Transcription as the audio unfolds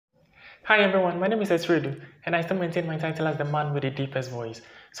Hi everyone, my name is Esredu, and I still maintain my title as the man with the deepest voice.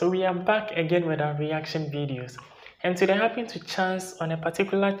 So we are back again with our reaction videos, and today I happen to chance on a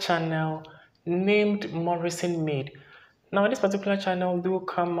particular channel named Morrison Made. Now this particular channel do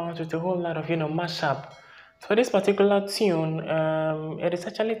come out with a whole lot of mashup. So this particular tune, it is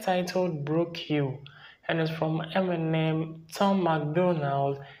actually titled "Broke You," and it's from Eminem, Tom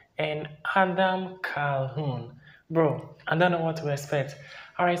MacDonald, and Adam Calhoun. Bro, I don't know what to expect.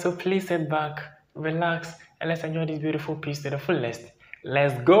 Alright, so please sit back, relax, and let's enjoy this beautiful piece to the fullest.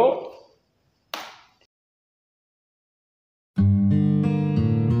 Let's go!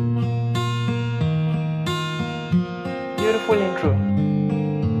 Beautiful intro.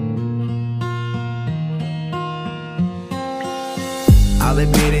 I'll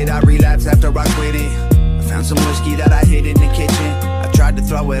admit it, I relapsed after I quit it. I found some whiskey that I hid in the kitchen. I tried to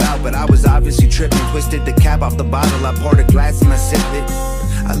throw it out, but I was obviously tripping. Twisted the cap off the bottle, I poured a glass and I sipped it.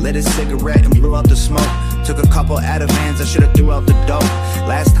 I lit a cigarette and blew out the smoke. Took a couple Ativans, I should've threw out the dope.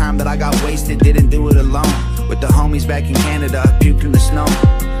 Last time that I got wasted, didn't do it alone. With the homies back in Canada, I puked in the snow.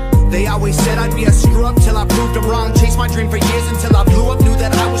 They always said I'd be a screw up till I proved them wrong. Chased my dream for years until I blew up, knew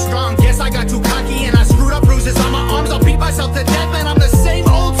that I was strong. Guess I got too cocky and I screwed up, bruises on my arms. I'll beat myself to death, man, I'm the same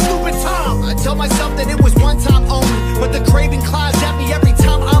old stupid Tom. I tell myself that it was one time only, but the craving claws at me every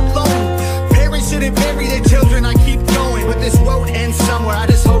time I'm lonely. Parents shouldn't bury their children, I keep going, but this road ends somewhere, I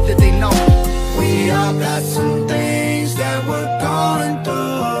just hope that they know. We all got some things that we're going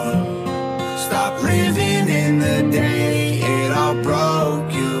through. Stop living in the day it all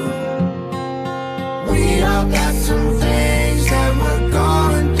broke you. We all got some things that we're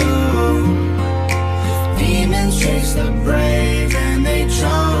going through. Demons chase the brave and they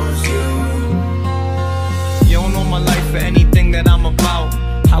chose you. You don't know my life for anything that I'm about.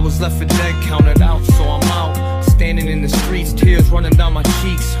 I was left for dead, counted out, so I'm out. Standing in the streets, tears running down my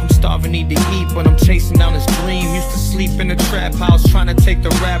cheeks. I'm starving, need to eat, but I'm chasing down this dream. Used to sleep in the trap house, trying to take the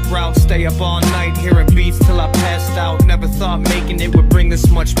rap route. Stay up all night, hearing beats till I passed out. Never thought making it would bring this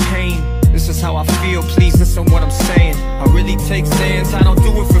much pain. This is how I feel, please listen what I'm saying. I really take stands, I don't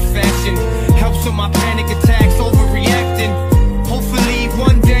do it for fashion. Helps with my panic attacks, overreacting. Hopefully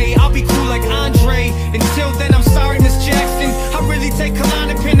one day I'll be cool like Andre. Until then I'm sorry Miss Jackson. I really take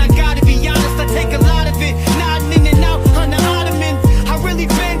Klonopin, I gotta be honest, I take a lot of it. Nodding in and out on the ottoman. I really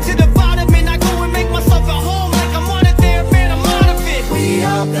been to the bottom and I go and make myself at home like I'm on it there, man, I'm out of it. We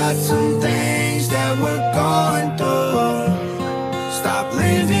all got some things that we're going through. Stop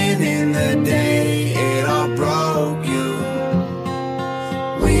living in the day it all broke you.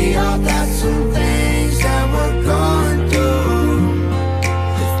 We all got some things that we're going through.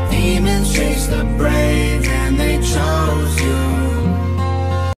 Demons chase the brave and they chose you.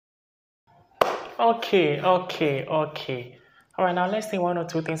 Okay. Alright, now let's say one or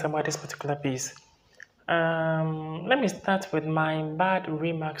two things about this particular piece. Let me start with my bad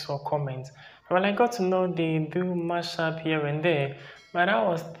remarks or comments. Well, I got to know they do mashup here and there, but I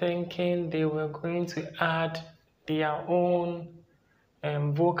was thinking they were going to add their own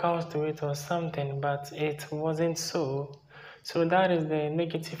vocals to it or something, but it wasn't so. So that is the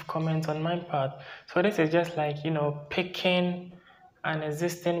negative comment on my part. So this is just like, picking an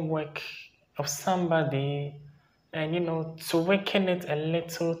existing work of somebody and, tweaking it a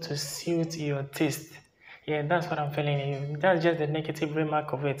little to suit your taste. Yeah, that's what I'm feeling. That's just the negative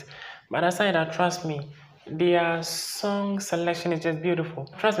remark of it. But aside that, trust me, their song selection is just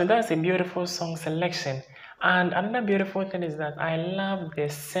beautiful. Trust me, that's a beautiful song selection. And another beautiful thing is that I love the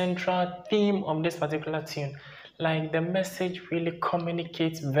central theme of this particular tune. Like, the message really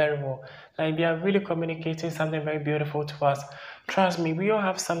communicates very well. Like, they are really communicating something very beautiful to us. Trust me, we all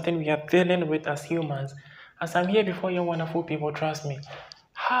have something we are dealing with as humans. As I'm here before you wonderful people, trust me.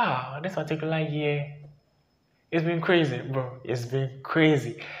 This particular year, it's been crazy, bro. It's been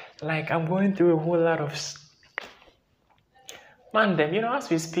crazy. Like, I'm going through a whole lot of man, them, as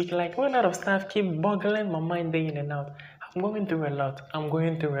we speak, like, a whole lot of stuff keep boggling my mind day in and out. I'm going through a lot.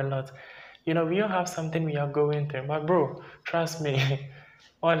 We all have something we are going through. But bro, trust me,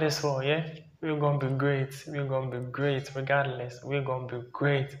 all this while, yeah, we're gonna be great. We're gonna be great regardless. We're gonna be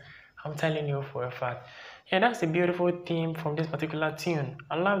great. I'm telling you for a fact. Yeah, that's the beautiful theme from this particular tune.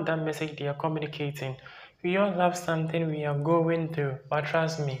 I love that message they are communicating. We all have something we are going through, but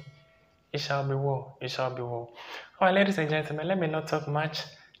trust me, it shall be well. It shall be well. Alright, ladies and gentlemen, let me not talk much.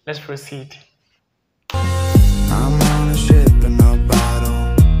 Let's proceed. I'm on a ship in a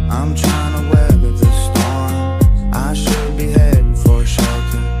bottle. I'm trying to weather the storm. I should be heading for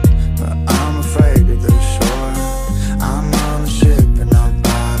shelter, but I'm afraid of the shore. I'm on a ship in a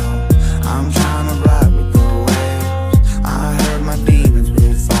bottle. I'm trying to ride with the waves. I heard my demons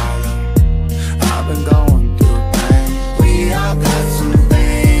will follow.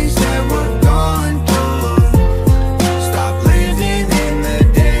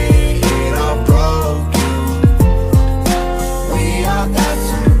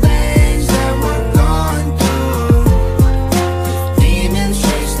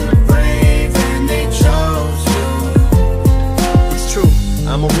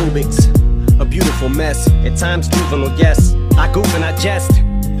 sometimes juvenile, yes. I goof and I jest.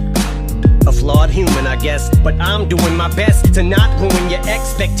 A flawed human, I guess, but I'm doing my best to not ruin your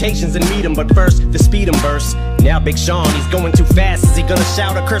expectations and meet him. But first, the speed 'em burst. Now Big Sean, he's going too fast. Is he gonna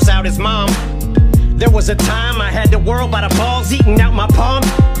shout or curse out his mom? There was a time I had the world by the balls eating out my palm.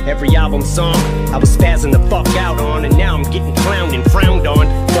 Every album song I was spazzing the fuck out on, and now I'm getting clowned and frowned on.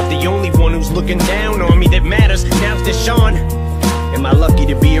 But the only one who's looking down on me that matters now's Deshaun. Am I lucky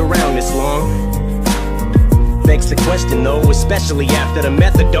to be around this long? Begs the question though, especially after the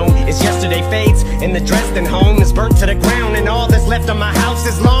methadone is yesterday fades and the Dresden home is burnt to the ground, and all that's left of my house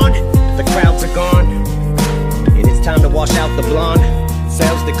is lawn. The crowds are gone, and it's time to wash out the blonde.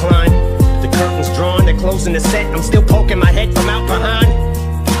 Sales decline, the curtains drawn, they're closing the set. I'm still poking my head from out behind,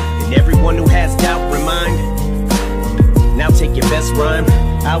 and everyone who has doubt remind. Now take your best rhyme,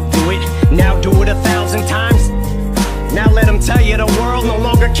 outdo it, now do it 1,000 times. Now let them tell you the world no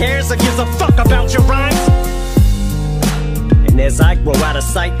longer cares or gives a fuck about your rhymes. And as I grow out of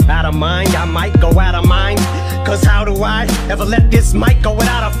sight, out of mind, I might go out of mind. Cause how do I ever let this mic go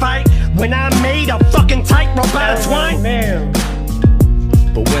without a fight when I made a fucking tightrope out of twine?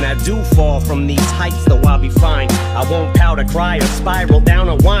 But when I do fall from these heights, though, I'll be fine. I won't pout or cry or spiral down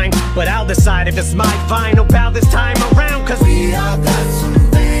or whine, but I'll decide if it's my final bow this time around. Cause we all got some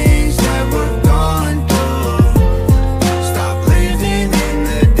things that we're going through. Stop living in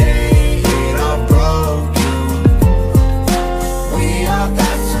the day it all broke you. We all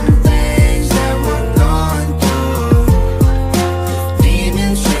got some things that we're going through.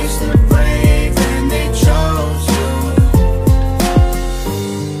 Demons chase the brave and they chose you.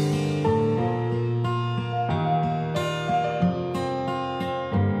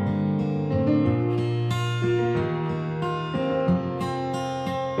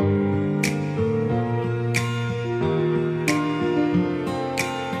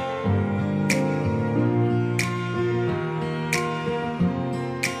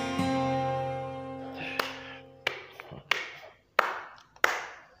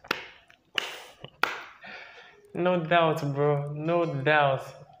 No doubt, bro. No doubt.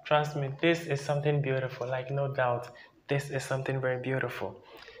 Trust me, this is something beautiful. Like, no doubt. This is something very beautiful.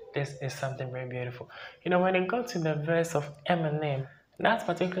 This is something very beautiful. You know, when it got to the verse of Eminem, that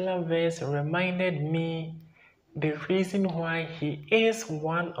particular verse reminded me the reason why he is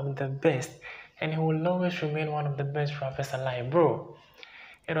one of the best and he will always remain one of the best rappers alive, bro.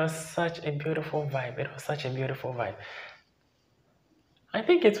 It was such a beautiful vibe. It was such a beautiful vibe. I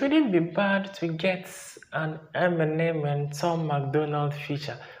think it wouldn't be bad to get an Eminem and Tom MacDonald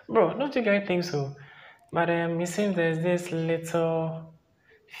feature. Bro, don't you guys think so? But it seems there's this little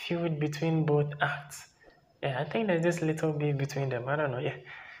feud between both acts. Yeah, I think there's this little beef between them. I don't know, yeah.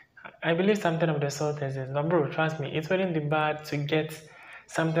 I believe something of the sort is this. But bro, trust me, it wouldn't be bad to get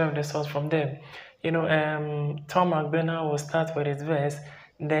something of the sort from them. You know, Tom MacDonald will start with his verse,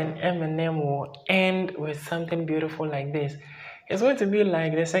 then Eminem will end with something beautiful like this. It's going to be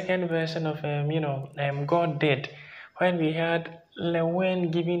like the second version of God Did, when we had Lil Wayne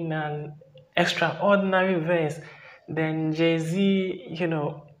giving an extraordinary verse, then Jay-Z,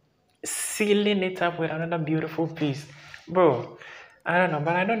 sealing it up with another beautiful piece. Bro, I don't know,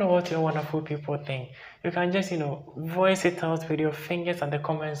 but I don't know what you wonderful people think. You can just, voice it out with your fingers at the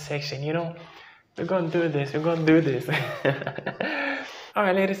comment section, We're going to do this, we're going to do this.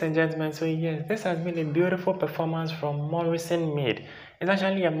 Alright, ladies and gentlemen, so yes, this has been a beautiful performance from Morrison Made. It's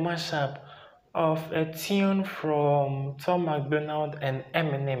actually a mashup of a tune from Tom MacDonald and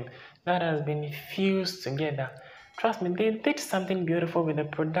Eminem that has been fused together. Trust me, they did something beautiful with the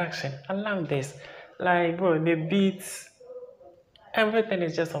production. I love this. Like, bro, the beats, everything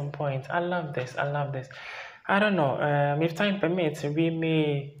is just on point. I love this. I love this. I don't know, if time permits, we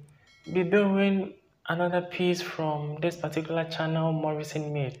may be doing another piece from this particular channel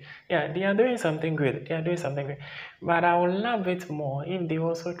Morrison Made. Yeah, they are doing something good. They are doing something good. But I would love it more if they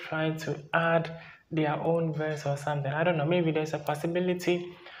also try to add their own verse or something. I don't know, maybe there's a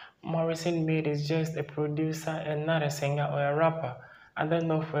possibility Morrison Made is just a producer and not a singer or a rapper. I don't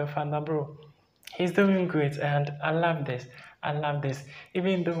know for a fact, bro. He's doing great and I love this. I love this.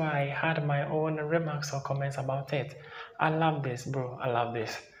 Even though I had my own remarks or comments about it. I love this, bro. I love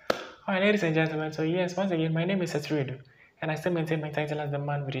this. Alright, ladies and gentlemen, so yes, once again, my name is Setredo, and I still maintain my title as the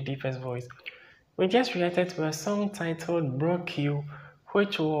man with the deepest voice. We just reacted to a song titled Broke You,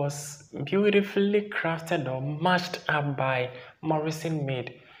 which was beautifully crafted or mashed up by Morrison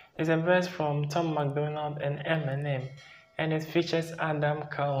Made. It's a verse from Tom MacDonald and Eminem, and it features Adam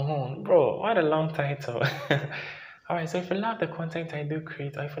Calhoun. Bro, what a long title. Alright, so if you love the content I do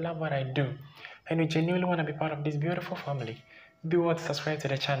create, or if you love what I do, and you genuinely want to be part of this beautiful family, do what? Subscribe to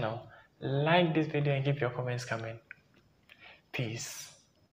the channel, like this video and keep your comments coming. Peace.